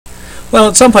Well,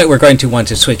 at some point we're going to want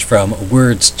to switch from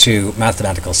words to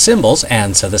mathematical symbols,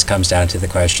 and so this comes down to the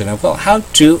question of, well, how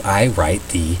do I write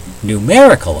the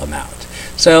numerical amount?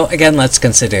 So again, let's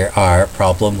consider our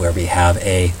problem where we have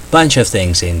a bunch of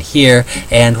things in here,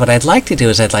 and what I'd like to do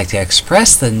is I'd like to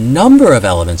express the number of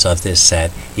elements of this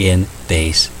set in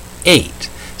base 8.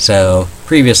 So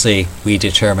previously we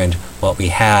determined what we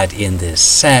had in this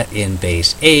set in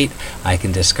base 8. I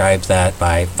can describe that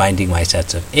by finding my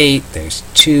sets of 8. There's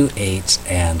 2 8s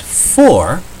and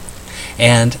 4.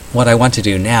 And what I want to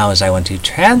do now is I want to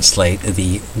translate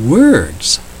the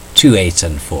words 2 8s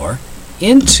and 4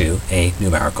 into a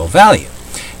numerical value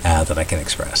that I can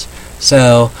express.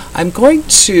 So I'm going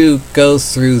to go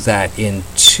through that in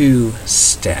 2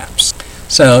 steps.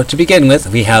 So to begin with,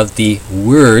 we have the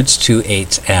words 2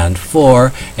 8s and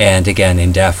 4, and again,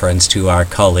 in deference to our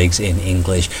colleagues in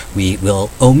English, we will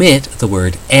omit the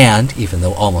word and, even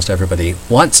though almost everybody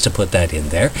wants to put that in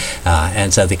there.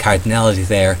 And so the cardinality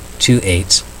there, 2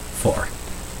 8s, 4.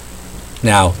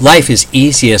 Now, life is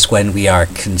easiest when we are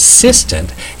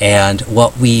consistent, and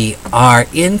what we are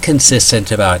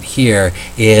inconsistent about here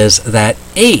is that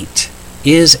 8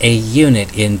 is a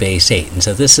unit in base 8. And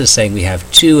so this is saying we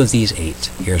have 2 of these 8s.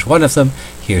 Here's one of them,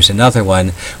 here's another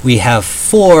one. We have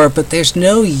 4, but there's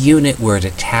no unit word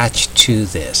attached to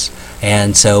this.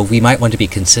 And so we might want to be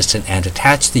consistent and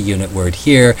attach the unit word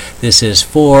here. This is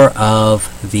 4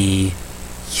 of the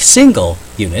single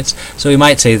units. So we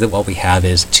might say that what we have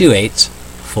is 2 8s,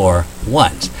 4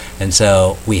 1s. And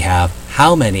so we have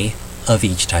how many of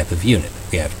each type of unit?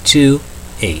 We have 2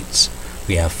 8s.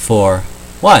 We have 4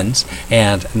 1s,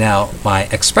 and now my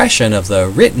expression of the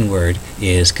written word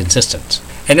is consistent.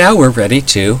 And now we're ready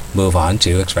to move on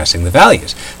to expressing the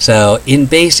values. So in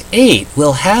base 8,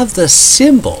 we'll have the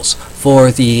symbols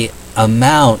for the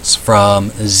amounts from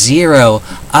 0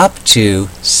 up to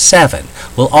 7.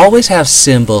 We'll always have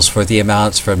symbols for the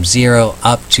amounts from 0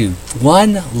 up to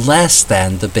 1 less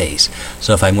than the base.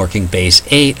 So if I'm working base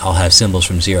 8, I'll have symbols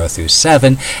from 0 through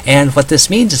 7, and what this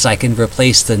means is I can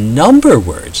replace the number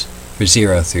words for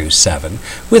 0 through 7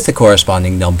 with the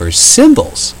corresponding number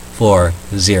symbols for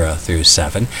 0 through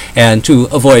 7. And to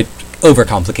avoid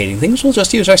overcomplicating things, we'll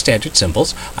just use our standard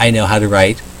symbols. I know how to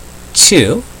write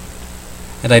 2,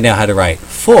 and I know how to write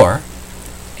 4,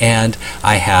 and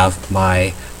I have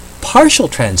my partial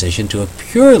transition to a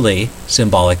purely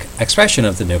symbolic expression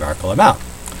of the numerical amount.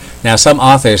 Now, some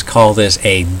authors call this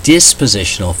a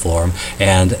dispositional form,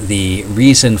 and the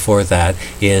reason for that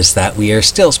is that we are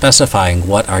still specifying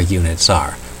what our units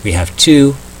are. We have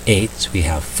 2 8s, we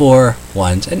have 4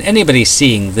 1s, and anybody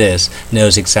seeing this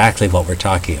knows exactly what we're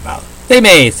talking about. They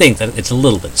may think that it's a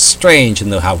little bit strange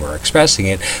in how we're expressing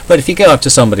it, but if you go up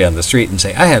to somebody on the street and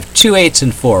say, I have 2 8s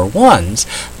and 4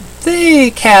 1s, they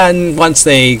can, once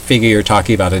they figure you're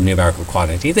talking about a numerical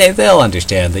quantity, they'll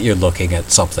understand that you're looking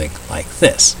at something like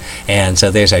this. And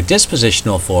so there's our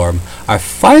dispositional form. Our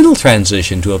final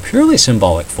transition to a purely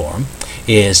symbolic form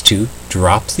is to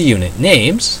drop the unit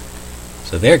names,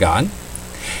 so they're gone,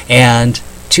 and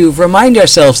to remind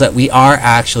ourselves that we are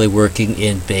actually working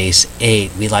in base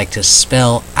 8, we like to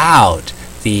spell out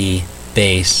the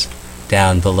base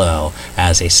down below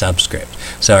as a subscript.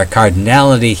 So our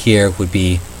cardinality here would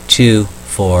be 2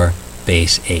 4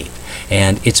 base 8.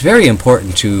 And it's very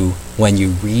important to, when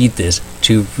you read this,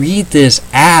 to read this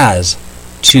as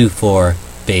 2 4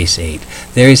 base 8.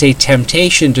 There is a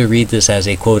temptation to read this as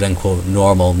a quote-unquote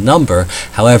normal number.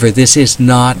 However, this is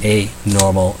not a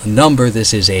normal number.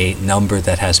 This is a number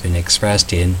that has been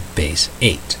expressed in base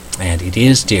 8. And it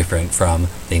is different from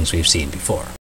things we've seen before.